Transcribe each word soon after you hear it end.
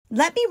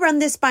"Let me run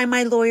this by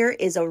my lawyer"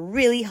 is a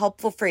really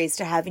helpful phrase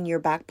to have in your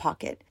back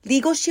pocket.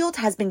 Legal Shield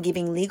has been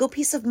giving legal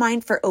peace of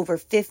mind for over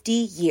 50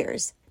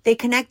 years. They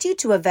connect you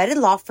to a vetted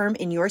law firm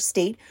in your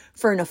state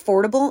for an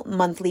affordable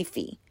monthly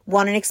fee.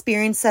 Want an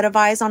experienced set of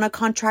eyes on a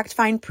contract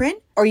fine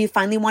print? Or you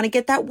finally want to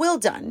get that will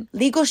done?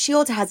 Legal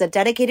Shield has a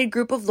dedicated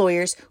group of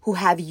lawyers who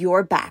have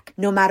your back,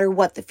 no matter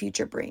what the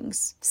future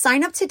brings.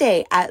 Sign up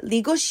today at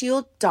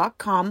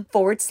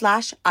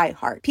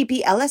LegalShield.com/iHeart.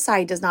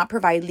 PPLSI does not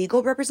provide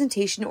legal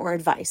representation or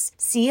advice.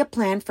 See a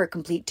plan for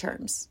complete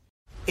terms.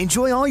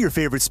 Enjoy all your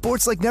favorite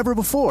sports like never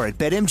before at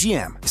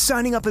BetMGM.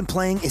 Signing up and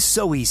playing is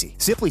so easy.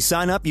 Simply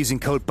sign up using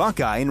code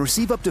Buckeye and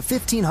receive up to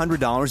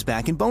 $1,500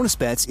 back in bonus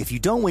bets if you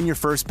don't win your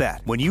first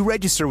bet. When you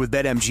register with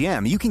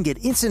BetMGM, you can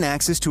get instant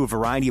access to a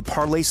variety of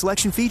parlay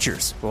selection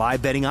features,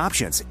 live betting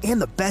options,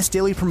 and the best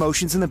daily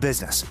promotions in the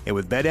business. And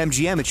with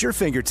BetMGM at your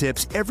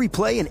fingertips, every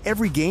play and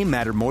every game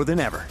matter more than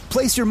ever.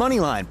 Place your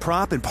moneyline,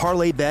 prop, and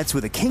parlay bets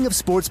with the king of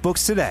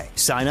sportsbooks today.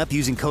 Sign up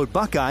using code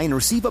Buckeye and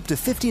receive up to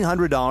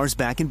 $1,500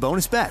 back in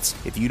bonus bets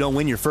if you don't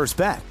win your first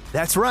bet.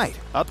 That's right,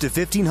 up to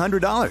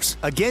 $1,500.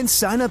 Again,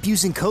 sign up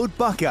using code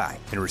Buckeye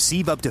and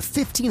receive up to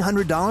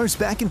 $1,500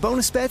 back in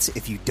bonus bets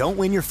if you don't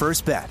win your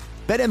first bet.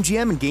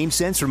 BetMGM and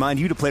GameSense remind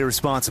you to play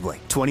responsibly.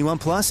 21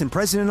 plus and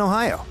present in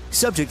Ohio.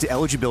 Subject to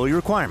eligibility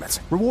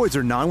requirements. Rewards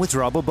are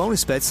non-withdrawable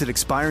bonus bets that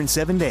expire in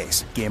 7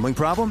 days. Gambling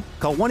problem?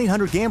 Call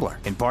 1-800-GAMBLER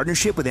in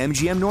partnership with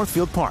MGM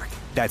Northfield Park.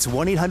 That's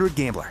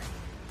 1-800-GAMBLER.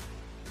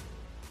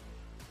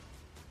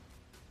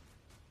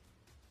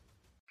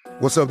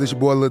 What's up, this your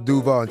boy Lil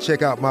Duval, and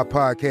check out my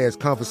podcast,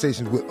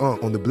 Conversations with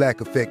Unc, on the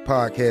Black Effect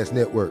Podcast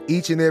Network.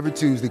 Each and every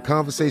Tuesday,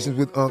 Conversations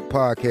with Unc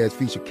podcast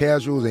feature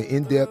casual and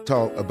in-depth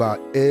talk about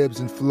ebbs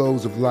and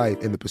flows of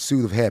life and the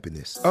pursuit of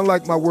happiness.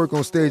 Unlike my work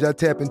on stage, I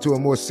tap into a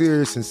more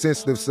serious and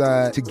sensitive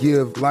side to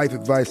give life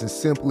advice and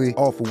simply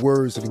offer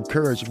words of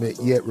encouragement,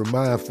 yet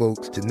remind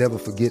folks to never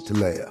forget to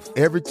laugh.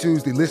 Every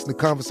Tuesday, listen to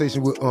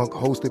Conversation with Unc,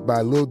 hosted by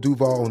Lil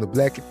Duval on the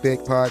Black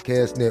Effect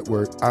Podcast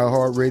Network,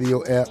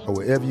 iHeartRadio app, or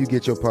wherever you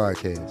get your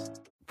podcasts.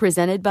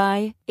 Presented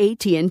by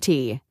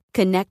AT&T.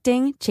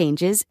 Connecting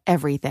changes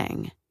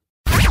everything.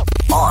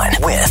 On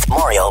with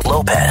Mario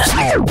Lopez.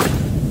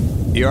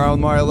 You're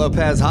on Mario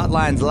Lopez.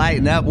 Hotlines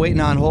lighting up,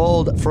 waiting on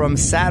hold from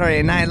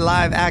Saturday Night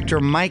Live actor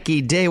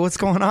Mikey Day. What's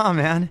going on,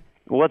 man?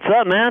 What's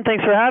up, man?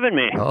 Thanks for having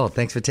me. Oh,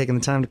 thanks for taking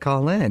the time to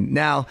call in.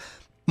 Now,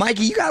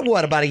 Mikey, you got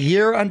what, about a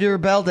year under your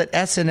belt at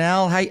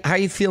SNL? How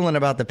you feeling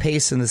about the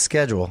pace and the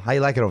schedule? How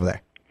you like it over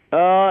there?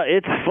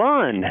 It's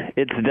fun.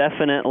 It's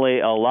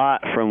definitely a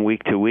lot from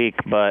week to week,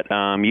 but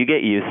you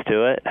get used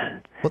to it.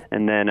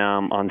 And then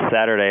on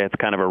Saturday, it's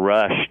kind of a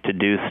rush to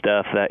do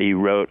stuff that you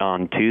wrote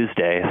on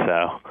Tuesday,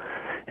 so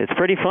it's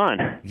pretty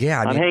fun.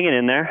 Yeah, I'm hanging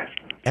in there.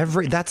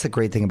 That's the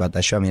great thing about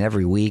that show. I mean,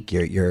 every week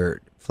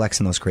you're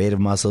flexing those creative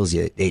muscles.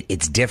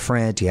 It's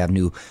different. You have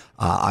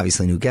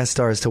obviously new guest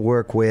stars to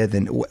work with.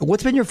 And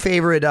what's been your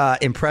favorite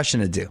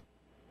impression to do?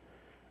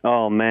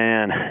 Oh,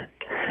 man.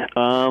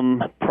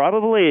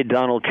 Probably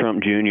Donald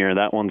Trump Jr.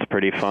 That one's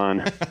pretty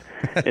fun.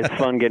 It's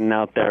fun getting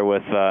out there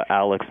with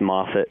Alex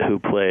Moffat, who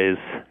plays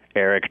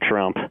Eric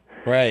Trump.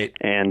 Right.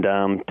 And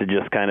to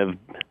just kind of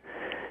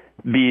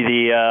be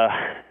the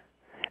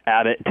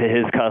Abbott to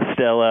his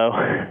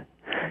Costello.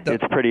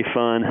 It's pretty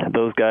fun.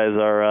 Those guys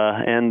are,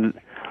 and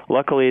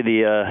luckily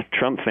the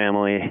Trump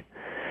family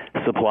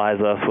supplies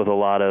us with a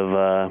lot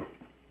of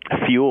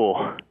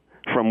fuel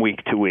from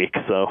week to week,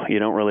 so you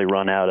don't really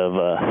run out of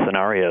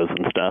scenarios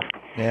and stuff.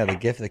 Yeah, the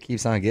gift that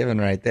keeps on giving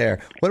right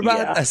there. What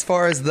about as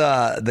far as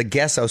the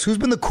guest hosts? Who's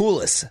been the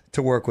coolest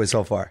to work with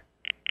so far?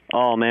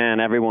 Oh, man,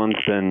 everyone's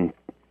been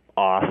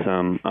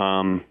awesome.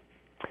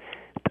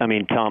 I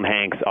mean, Tom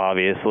Hanks,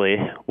 obviously,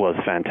 was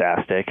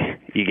fantastic.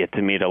 You get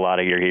to meet a lot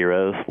of your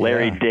heroes.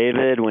 Larry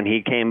David, when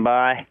he came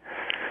by,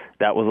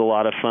 that was a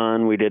lot of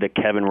fun. We did a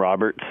Kevin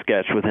Roberts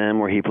sketch with him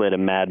where he played a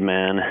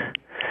madman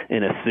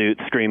in a suit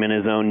screaming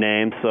his own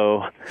name.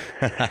 So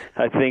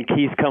I think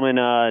he's coming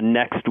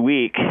next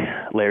week.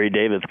 Larry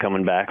David's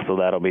coming back, so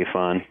that'll be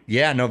fun.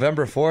 Yeah,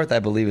 November 4th, I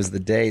believe, is the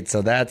date.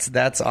 So that's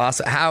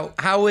awesome.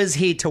 How is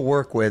he to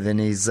work with? And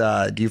he's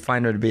do you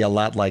find him to be a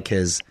lot like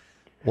his,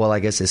 well, I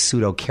guess his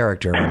pseudo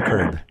character on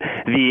Curb?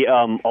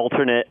 The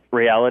alternate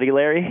reality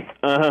Larry?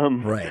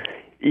 Right.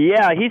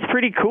 Yeah, he's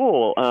pretty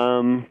cool.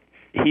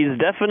 He's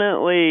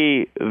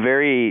definitely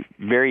very,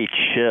 very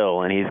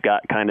chill, and he's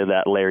got kind of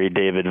that Larry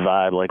David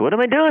vibe, like, what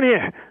am I doing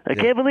here? I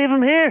can't believe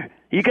I'm here.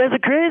 You guys are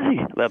crazy.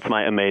 That's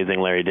my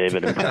amazing Larry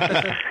David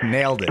impression.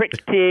 Nailed it.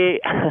 Pretty.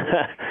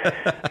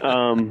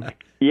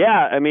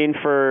 Yeah, I mean,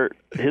 for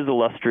his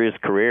illustrious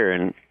career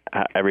and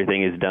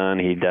everything he's done,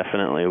 he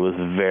definitely was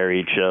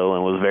very chill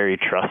and was very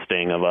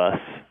trusting of us.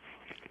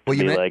 Well,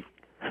 you like,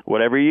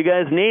 whatever you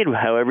guys need,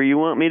 however you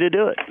want me to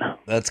do it.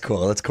 That's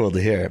cool. That's cool to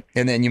hear.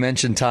 And then you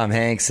mentioned Tom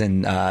Hanks,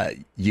 and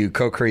you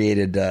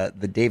co-created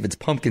the David's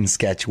Pumpkin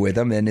sketch with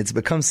him, and it's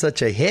become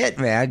such a hit,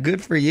 man.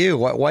 Good for you.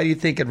 Why do you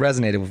think it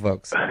resonated with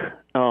folks?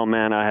 Oh,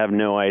 man, I have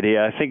no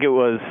idea. I think it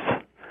was,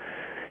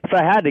 if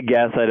I had to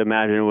guess, I'd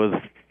imagine it was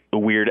the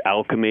weird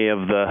alchemy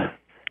of the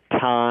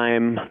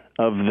time,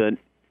 of the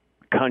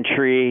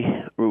country.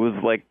 It was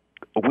like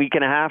a week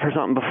and a half or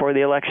something before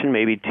the election,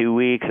 maybe 2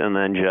 weeks, and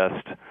then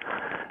just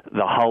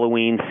the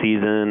Halloween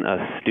season,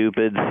 a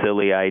stupid,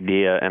 silly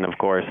idea, and of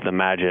course the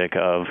magic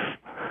of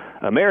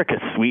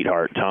America's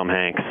sweetheart, Tom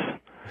Hanks.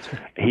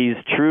 He's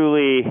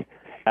truly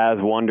as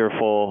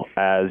wonderful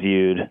as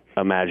you'd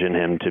imagine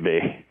him to be.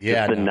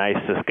 Yeah, just the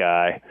nicest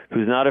guy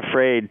who's not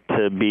afraid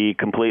to be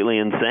completely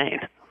insane.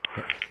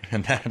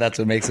 And that's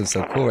what makes him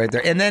so cool right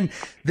there. And then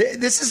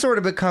this has sort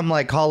of become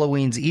like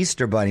Halloween's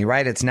Easter Bunny,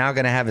 right? It's now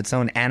going to have its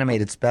own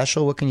animated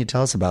special. What can you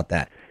tell us about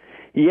that?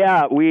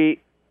 Yeah, we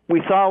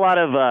saw a lot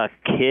of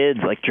kids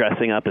like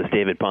dressing up as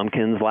David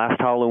Pumpkins last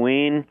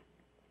Halloween.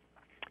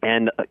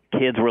 And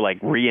kids were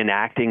like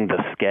reenacting the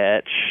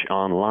sketch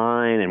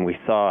online, and we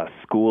saw a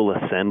school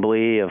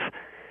assembly of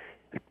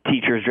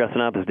teachers dressing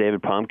up as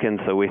David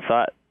Pumpkins. So we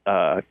thought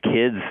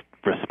kids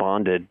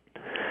responded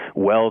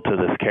well to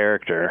this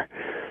character.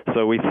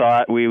 So we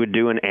thought we would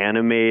do an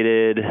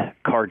animated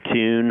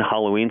cartoon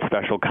Halloween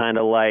special, kind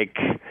of like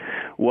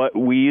what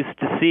we used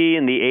to see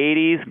in the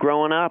 80s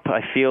growing up.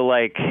 I feel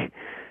like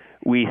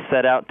we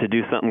set out to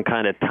do something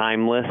kind of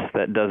timeless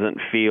that doesn't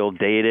feel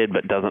dated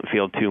but doesn't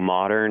feel too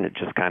modern. It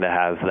just kind of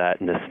has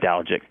that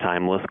nostalgic,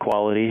 timeless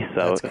quality.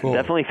 So cool. It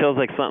definitely feels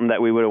like something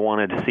that we would have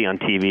wanted to see on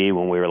TV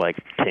when we were like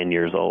 10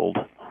 years old.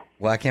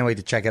 Well, I can't wait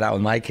to check it out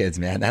with my kids,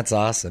 man. That's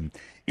awesome.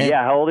 And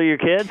yeah, how old are your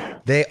kids?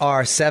 They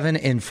are 7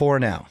 and 4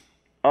 now.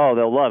 Oh,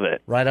 they'll love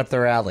it. Right up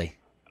their alley.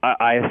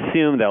 I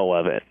assume they'll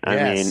love it.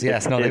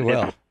 Yes, no, they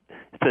will.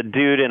 It's a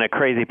dude in a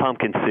crazy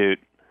pumpkin suit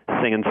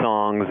singing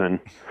songs and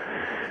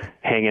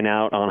hanging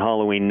out on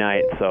Halloween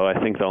night, so I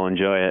think they'll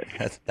enjoy it.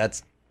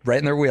 That's right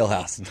in their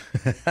wheelhouse.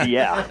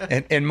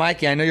 Yeah. And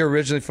Mikey, I know you're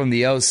originally from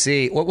the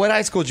OC. What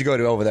high school did you go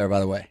to over there, by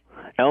the way?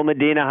 El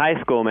Medina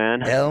High School,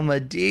 man. El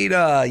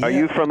Medina. Yeah. Are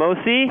you from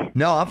OC?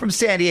 No, I'm from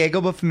San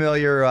Diego, but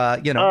familiar,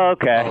 Oh,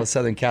 okay. all of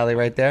Southern Cali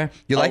right there.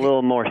 You like a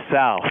little more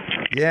south.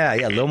 Yeah,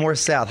 a little more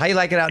south. How you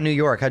like it out in New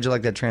York? How'd you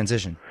like that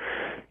transition?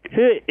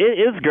 It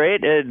is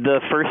great.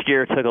 The first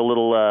year took a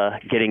little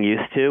getting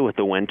used to with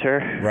the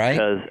winter. Right.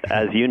 Because,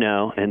 as you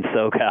know, in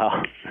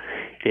SoCal,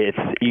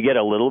 you get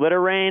a little bit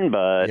of rain,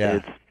 but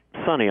it's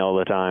sunny all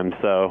the time.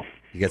 So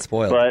you get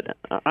spoiled. But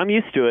I'm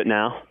used to it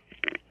now.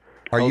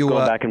 Are you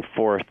going back and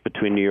forth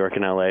between New York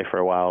and LA for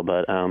a while,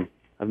 but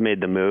I've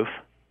made the move.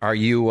 Are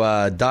you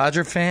a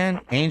Dodger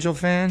fan, Angel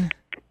fan?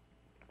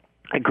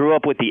 I grew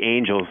up with the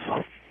Angels.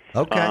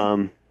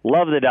 Okay.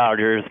 Love the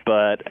Dodgers,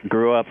 but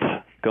grew up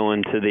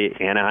going to the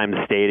Anaheim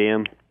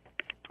Stadium.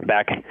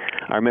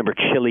 I remember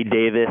Chili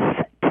Davis,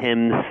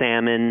 Tim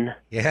Salmon,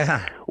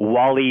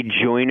 Wally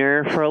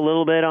Joyner for a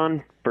little bit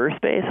on first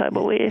base, I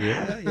believe.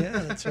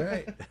 Yeah, that's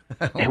right.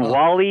 And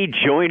Wally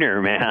Joyner,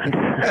 man.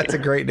 That's a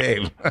great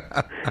name.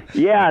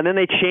 Yeah, and then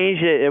they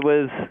changed it.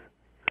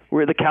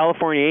 We're the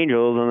California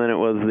Angels, and then it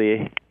was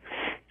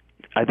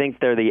I think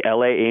they're the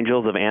LA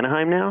Angels of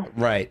Anaheim now.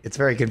 Right. It's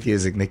very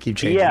confusing. They keep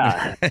changing.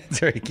 Yeah. It's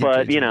very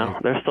confusing.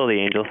 But, they're still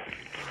the Angels.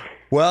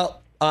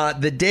 Well,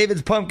 the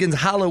David Pumpkins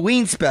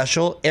Halloween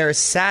special airs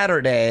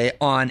Saturday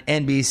on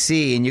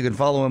NBC, and you can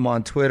follow him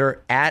on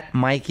Twitter at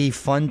Mikey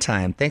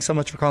Funtime. Thanks so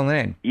much for calling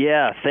in.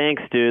 Yeah,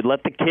 thanks, dude.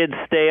 Let the kids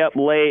stay up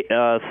late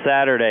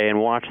Saturday and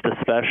watch the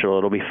special.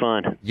 It'll be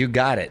fun. You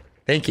got it.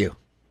 Thank you.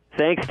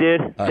 Thanks,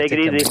 dude. Take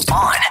it easy.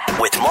 On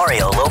with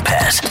Mario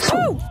Lopez.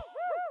 Woo!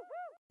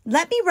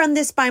 Let me run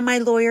this by my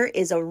lawyer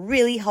is a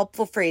really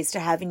helpful phrase to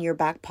have in your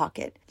back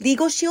pocket.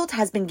 Legal Shield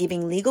has been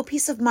giving legal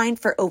peace of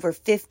mind for over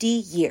 50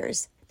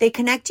 years. They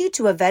connect you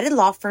to a vetted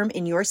law firm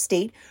in your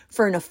state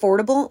for an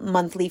affordable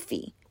monthly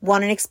fee.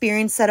 Want an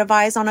experienced set of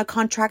eyes on a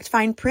contract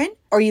fine print?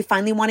 Or you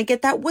finally want to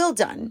get that will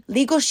done?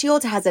 Legal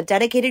Shield has a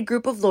dedicated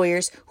group of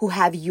lawyers who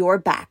have your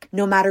back,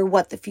 no matter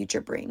what the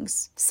future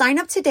brings. Sign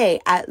up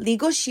today at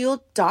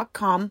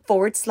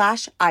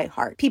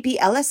LegalShield.com/iHeart.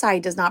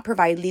 PPLSI does not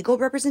provide legal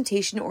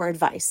representation or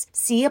advice.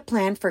 See a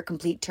plan for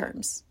complete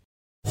terms.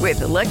 With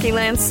the Lucky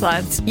Land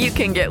Slots, you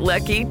can get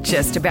lucky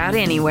just about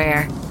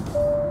anywhere.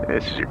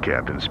 This is your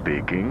captain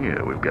speaking.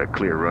 We've got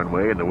clear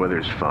runway and the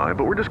weather's fine,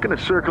 but we're just going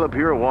to circle up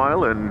here a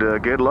while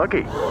and get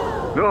lucky.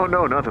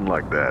 No, nothing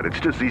like that. It's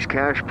just these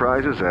cash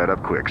prizes add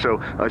up quick. So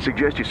I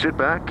suggest you sit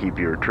back, keep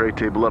your tray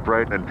table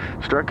upright, and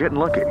start getting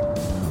lucky.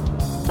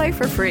 Play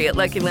for free at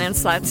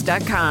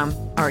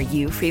LuckyLandSlots.com. Are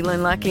you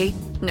feeling lucky?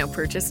 No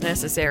purchase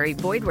necessary.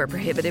 Void where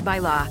prohibited by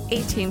law.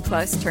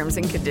 18+ terms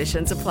and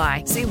conditions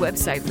apply. See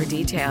website for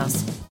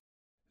details.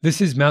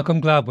 This is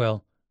Malcolm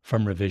Gladwell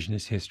from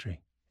Revisionist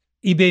History.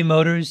 eBay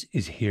Motors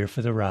is here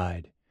for the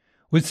ride.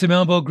 With some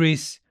elbow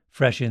grease,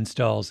 fresh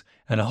installs,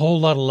 and a whole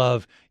lot of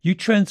love, you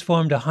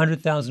transformed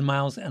 100,000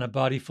 miles and a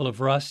body full of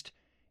rust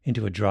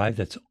into a drive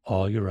that's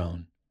all your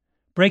own.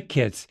 Brake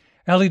kits,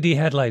 LED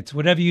headlights,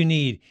 whatever you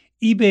need,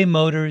 eBay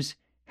Motors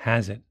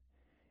has it.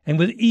 And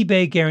with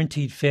eBay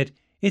Guaranteed Fit,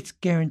 it's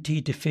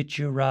guaranteed to fit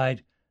your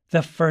ride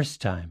the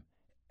first time,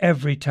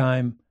 every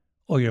time,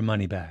 or your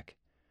money back.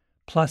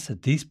 Plus,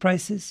 at these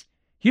prices,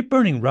 you're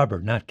burning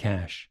rubber, not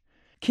cash.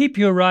 Keep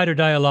your ride or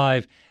die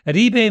alive at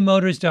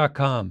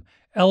ebaymotors.com.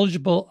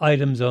 Eligible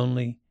items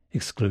only.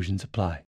 Exclusions apply.